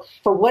 I felt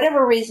for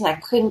whatever reason I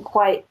couldn't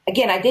quite,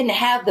 again, I didn't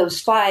have those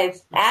 5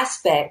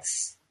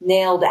 aspects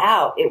nailed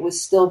out. It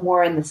was still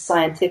more in the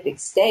scientific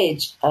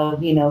stage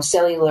of,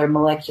 cellular,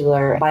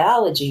 molecular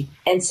biology.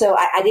 And so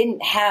I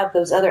didn't have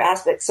those other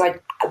aspects.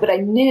 But I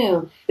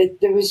knew that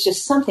there was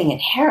just something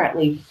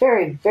inherently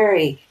very,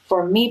 very,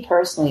 for me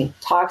personally,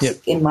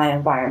 toxic in my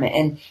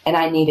environment. And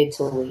I needed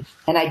to leave.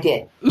 And I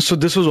did. So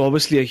this was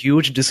obviously a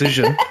huge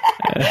decision.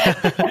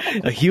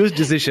 A huge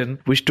decision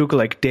which took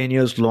like 10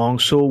 years long.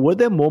 So were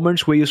there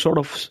moments where you sort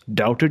of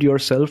doubted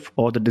yourself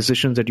or the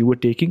decisions that you were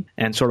taking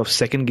and sort of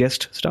second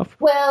guessed stuff?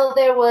 Well,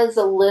 there was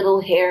a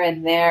little here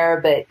and there,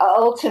 but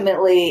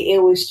ultimately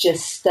it was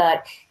just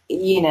stuck.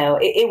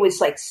 It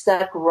was like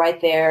stuck right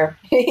there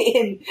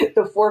in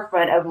the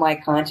forefront of my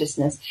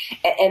consciousness.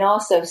 And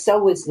also, so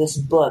was this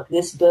book.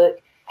 This book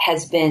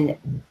has been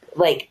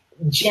like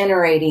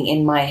generating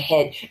in my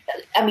head.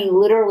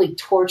 Literally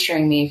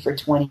torturing me for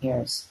 20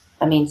 years.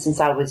 Since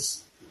I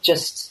was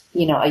just,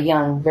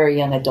 a very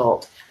young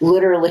adult.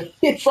 Literally,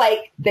 it's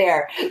like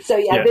there. So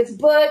this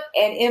book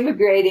and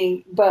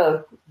immigrating,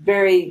 both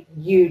very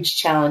huge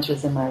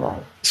challenges in my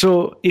life.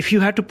 So if you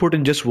had to put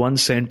in just one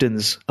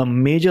sentence, a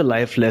major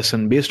life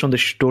lesson based on the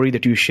story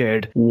that you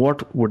shared,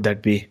 what would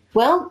that be?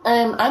 Well,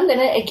 I'm going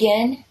to,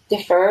 again,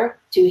 defer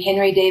to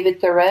Henry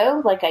David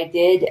Thoreau, like I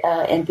did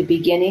at the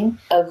beginning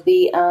of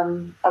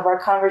of our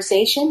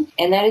conversation.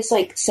 And that is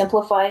like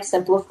simplify,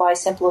 simplify,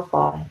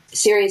 simplify.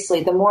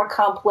 Seriously, the more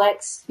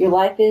complex your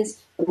life is,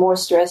 the more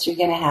stress you're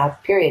going to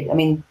have, period.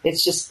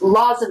 It's just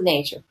laws of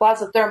nature,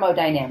 laws of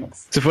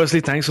thermodynamics. So firstly,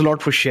 thanks a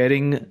lot for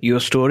sharing your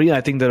story. I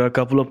think there are a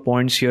couple of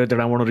points here that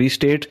I want to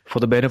restate for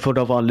the benefit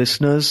of our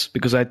listeners,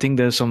 because I think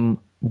there's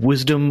some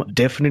wisdom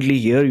definitely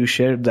here. You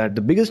shared that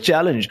the biggest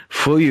challenge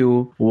for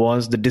you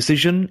was the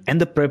decision and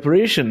the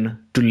preparation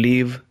to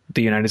leave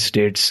the United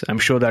States. I'm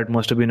sure that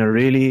must have been a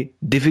really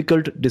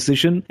difficult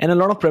decision and a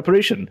lot of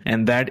preparation.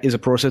 And that is a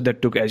process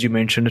that took, as you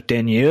mentioned,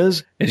 10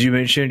 years. As you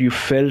mentioned, you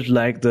felt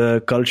like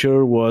the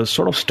culture was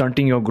sort of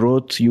stunting your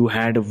growth. You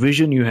had a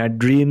vision, you had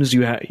dreams,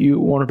 you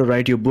wanted to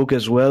write your book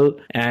as well.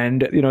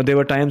 And, there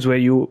were times where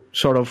you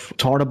sort of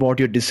thought about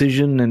your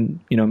decision and,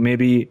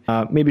 maybe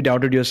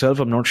doubted yourself.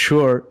 I'm not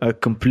sure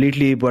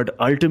completely, but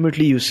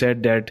ultimately you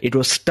said that it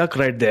was stuck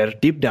right there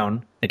deep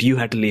down, that you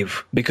had to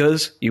leave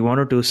because you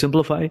wanted to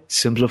simplify,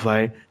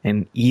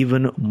 and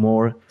even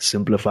more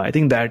simplify. I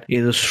think that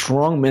is a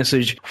strong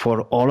message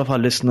for all of our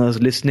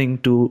listeners listening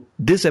to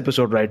this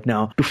episode right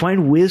now, to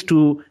find ways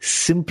to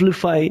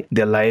simplify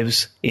their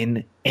lives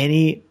in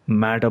any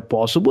matter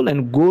possible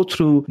and go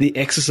through the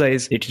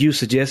exercise that you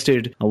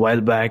suggested a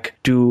while back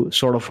to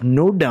sort of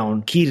note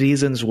down key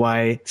reasons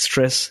why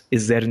stress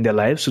is there in their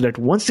lives, so that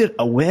once they're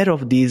aware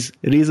of these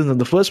reasons in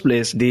the first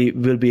place, they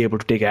will be able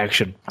to take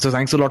action. So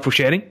thanks a lot for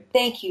sharing.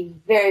 Thank you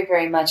very,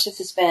 very much. This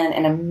has been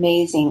an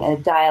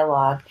amazing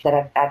dialogue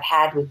that I've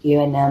had with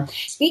you. And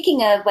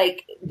speaking of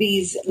like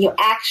these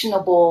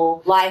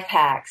actionable life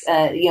hacks,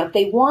 if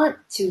they want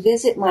to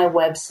visit my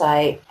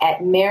website at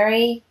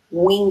marywingo.com,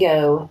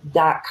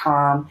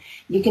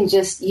 you can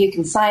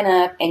sign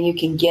up and you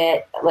can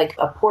get like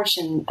a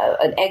portion,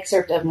 an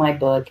excerpt of my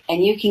book,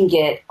 and you can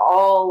get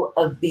all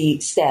of the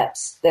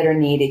steps that are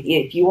needed.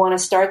 If you want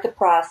to start the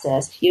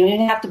process, you don't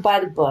even have to buy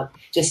the book.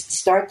 Just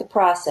start the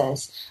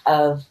process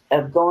of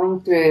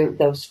going through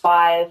those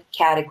 5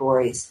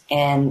 categories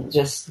and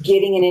just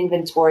getting an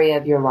inventory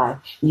of your life.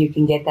 You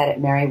can get that at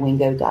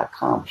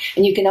marywingo.com.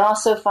 And you can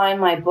also find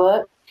my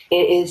book.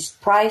 It is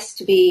priced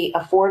to be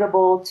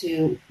affordable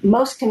to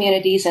most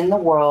communities in the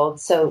world,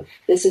 so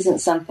this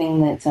isn't something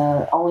that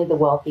only the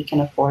wealthy can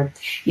afford.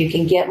 You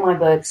can get my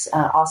books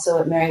also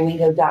at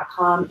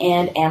marywingo.com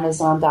and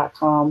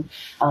amazon.com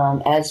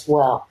as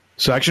well.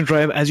 So Action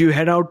Tribe, as you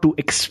head out to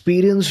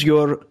experience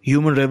your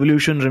human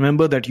revolution,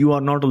 remember that you are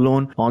not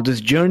alone on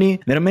this journey.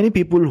 There are many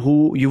people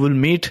who you will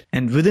meet,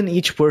 and within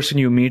each person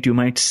you meet, you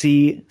might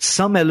see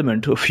some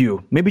element of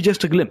you. Maybe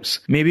just a glimpse.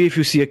 Maybe if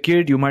you see a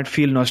kid, you might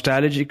feel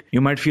nostalgic.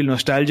 You might feel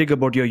nostalgic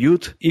about your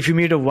youth. If you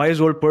meet a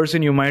wise old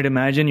person, you might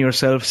imagine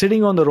yourself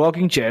sitting on the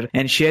rocking chair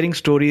and sharing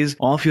stories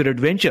of your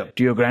adventure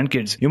to your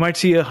grandkids. You might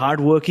see a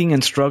hardworking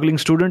and struggling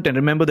student and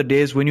remember the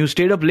days when you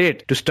stayed up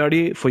late to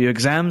study for your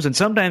exams. And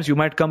sometimes you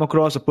might come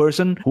across a person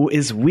who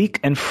is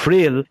weak and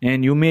frail,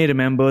 and you may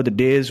remember the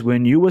days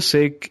when you were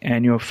sick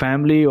and your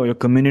family or your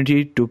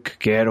community took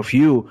care of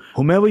you.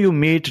 Whomever you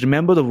meet,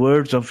 remember the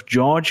words of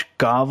George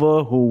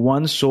Carver, who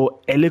once so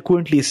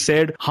eloquently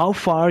said, "How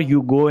far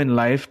you go in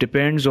life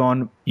depends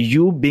on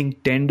you being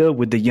tender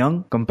with the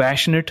young,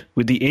 compassionate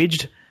with the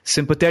aged,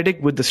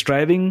 sympathetic with the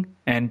striving,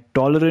 and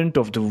tolerant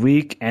of the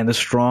weak and the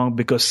strong,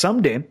 because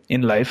someday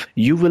in life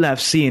you will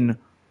have seen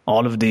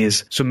all of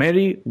these." So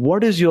Mary,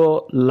 what is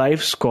your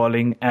life's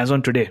calling as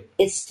on today?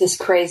 It's this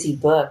crazy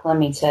book, let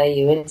me tell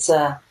you. It's,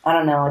 I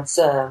don't know, it's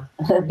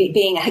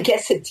being, I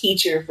guess, a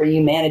teacher for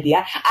humanity.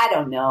 I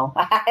don't know.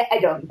 I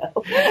don't know.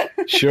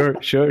 Sure.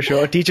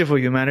 A teacher for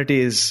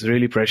humanity is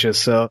really precious.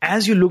 So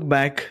as you look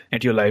back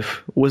at your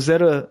life, was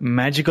there a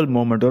magical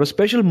moment or a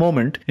special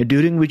moment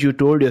during which you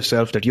told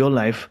yourself that your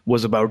life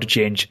was about to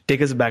change?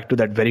 Take us back to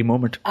that very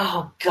moment.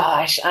 Oh,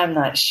 gosh, I'm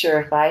not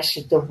sure if I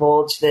should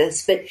divulge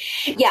this, but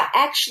yeah,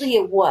 actually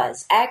it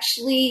was.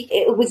 Actually,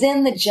 it was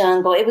in the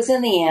jungle. It was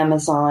in the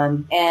Amazon.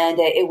 And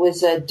it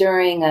was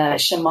during a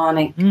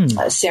shamanic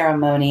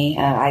ceremony.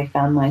 I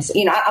found myself,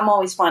 I'm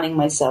always finding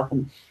myself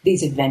in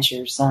these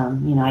adventures.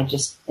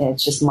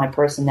 It's just my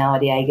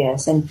personality, I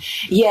guess. And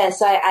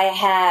yes, I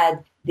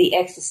had the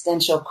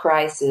existential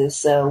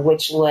crisis,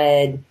 which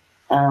led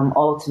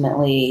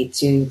ultimately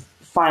to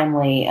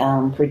finally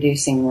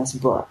producing this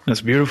book.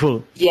 That's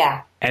beautiful.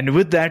 Yeah. And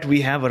with that,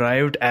 we have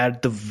arrived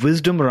at the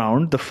wisdom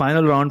round, the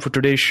final round for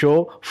today's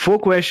show. 4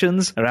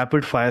 questions,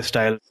 rapid fire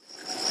style.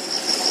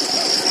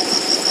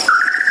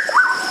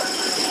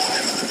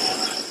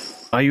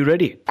 Are you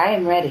ready? I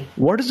am ready.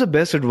 What is the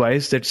best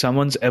advice that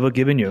someone's ever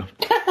given you?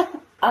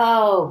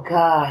 Oh,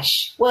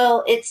 gosh.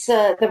 Well, it's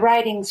the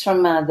writings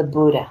from the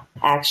Buddha,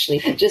 actually.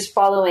 Just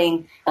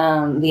following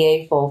the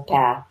Eightfold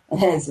Path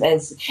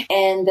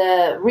and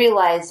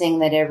realizing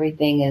that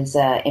everything is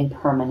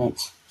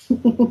impermanent.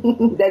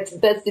 That's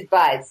best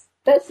advice.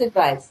 Best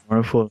advice.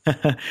 Wonderful.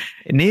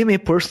 Name a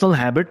personal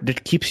habit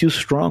that keeps you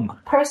strong.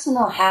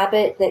 Personal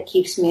habit that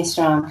keeps me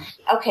strong.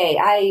 Okay,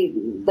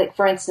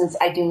 for instance,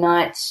 I do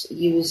not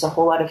use a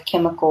whole lot of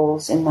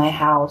chemicals in my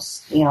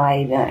house.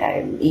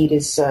 I eat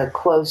as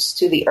close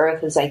to the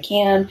earth as I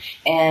can,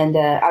 and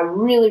I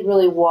really,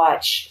 really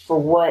watch for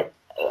what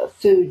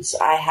foods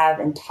I have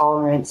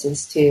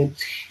intolerances to,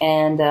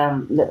 and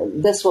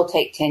this will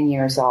take 10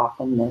 years off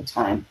in no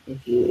time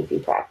if you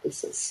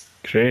practice this.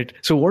 Great.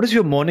 So what is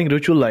your morning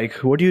ritual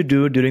like? What do you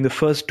do during the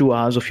first 2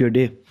 hours of your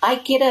day? I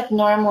get up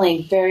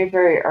normally very,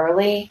 very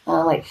early,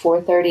 like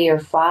 4:30 or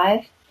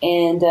 5.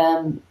 And,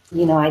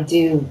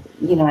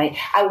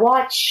 I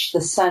watch the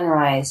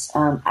sunrise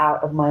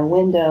out of my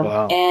window.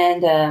 Wow.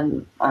 And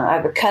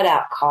I've cut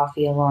out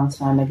coffee a long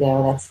time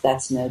ago.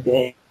 That's no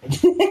good.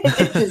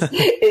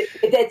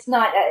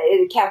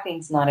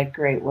 Caffeine's not a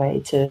great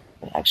way to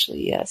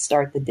actually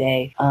start the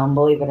day,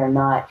 believe it or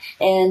not.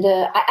 And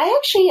I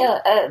actually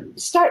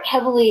start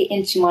heavily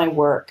into my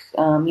work,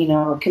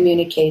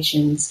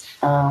 communications,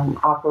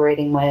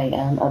 operating my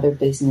other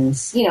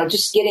business,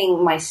 just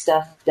getting my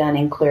stuff done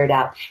and cleared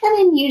out. And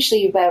then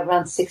usually about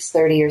around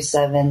 6:30 or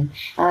 7,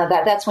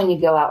 that's when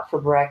you go out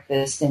for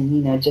breakfast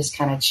and, just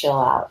kind of chill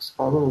out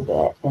for a little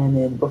bit and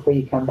then before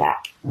you come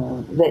back.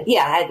 But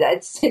yeah,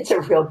 it's a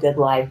real good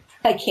life.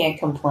 I can't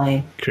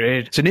complain.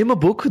 Great. So name a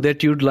book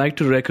that you'd like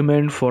to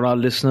recommend for our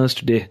listeners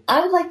today.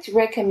 I would like to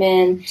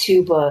recommend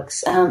 2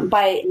 books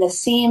by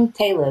Nassim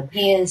Taleb.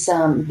 He is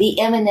the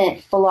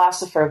eminent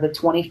philosopher of the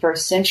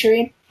 21st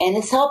century. And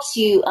this helps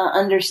you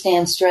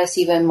understand stress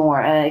even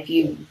more. If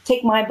you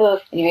take my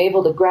book and you're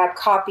able to grab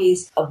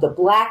copies of The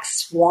Black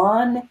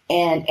Swan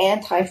and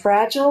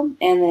Anti-Fragile,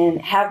 and then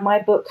have my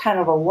book kind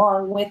of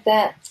along with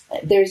that,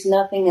 there's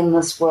nothing in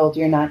this world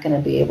you're not going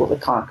to be able to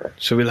conquer.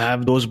 So we'll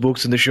have those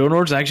books in the show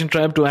notes. Action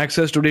Tribe, to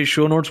access today's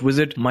show notes,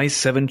 visit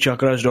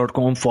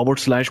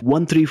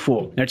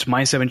my7chakras.com/134. That's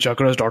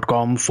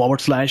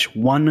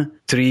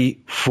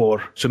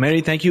my7chakras.com/134. So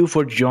Mary, thank you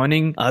for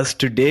joining us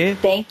today.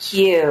 Thank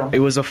you. It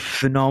was a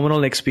phenomenal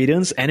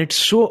experience, and it's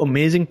so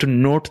amazing to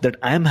note that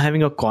I'm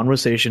having a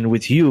conversation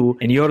with you,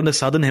 and you're in the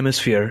southern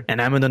hemisphere,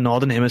 and I'm in the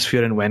northern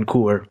hemisphere in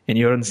Vancouver, and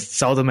you're in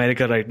South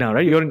America right now,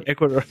 right? You're in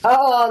Ecuador.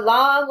 Oh, a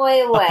long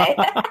way away.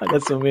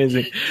 That's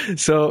amazing.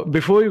 So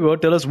before you go,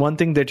 tell us one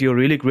thing that you're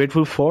really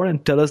grateful for,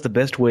 and tell us the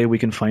best way we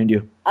can find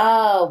you.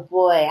 Oh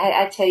boy,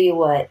 I tell you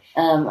what,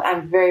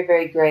 I'm very,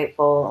 very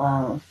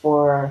grateful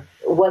for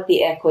what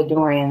the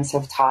Ecuadorians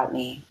have taught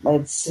me.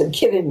 It's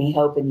given me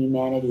hope in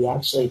humanity,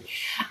 actually.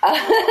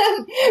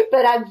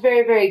 But I'm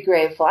very, very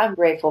grateful. I'm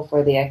grateful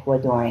for the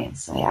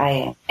Ecuadorians. I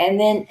am.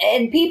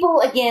 And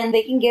people, again,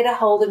 they can get a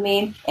hold of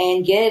me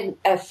and get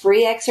a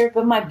free excerpt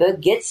of my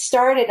book. Get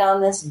started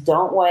on this.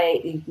 Don't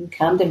wait. You can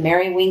come to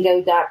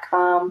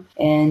marywingo.com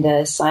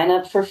and sign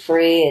up for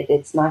free.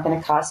 It's not going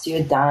to cost you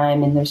a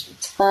dime. And there's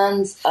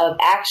tons of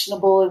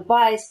actionable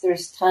advice.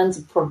 There's tons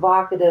of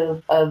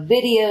provocative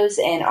videos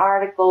and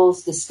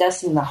articles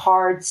discussing the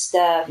hard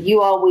stuff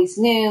you always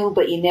knew,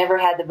 but you never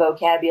had the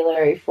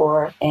vocabulary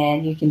for.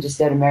 And you can just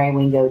go to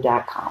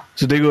marywingo.com.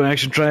 So there you go,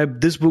 Action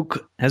Tribe. This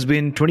book has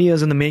been 20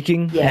 years in the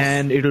making, yes.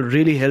 And it'll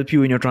really help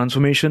you in your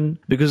transformation,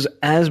 because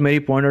as Mary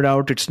pointed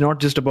out, it's not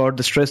just about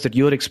the stress that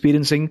you're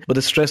experiencing, but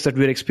the stress that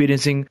we're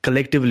experiencing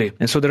collectively.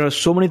 And so there are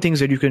so many things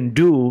that you can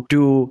do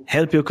to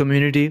help your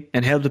community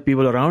and help the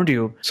people around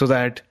you so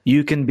that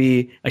you can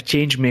be a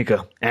change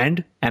maker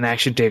and an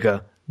action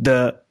taker.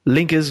 The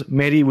link is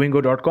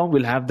marywingo.com.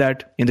 We'll have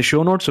that in the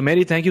show notes. So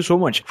Mary, thank you so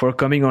much for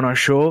coming on our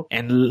show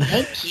and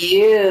thank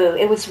you.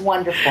 It was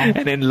wonderful.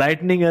 And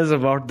enlightening us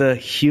about the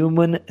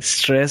human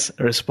stress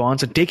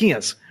response and taking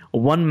us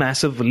one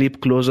massive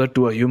leap closer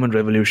to a human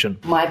revolution.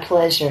 My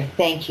pleasure.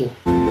 Thank you.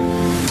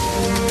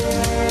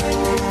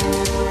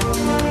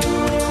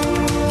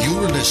 You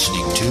were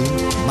listening to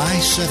My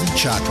Seven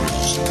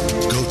Chakras.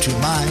 Go to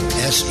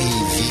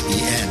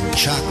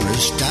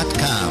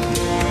mysevenchakras.com.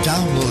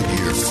 Download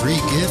your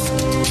free gift,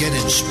 get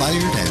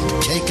inspired,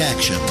 and take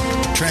action.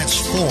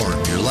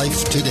 Transform your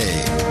life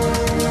today.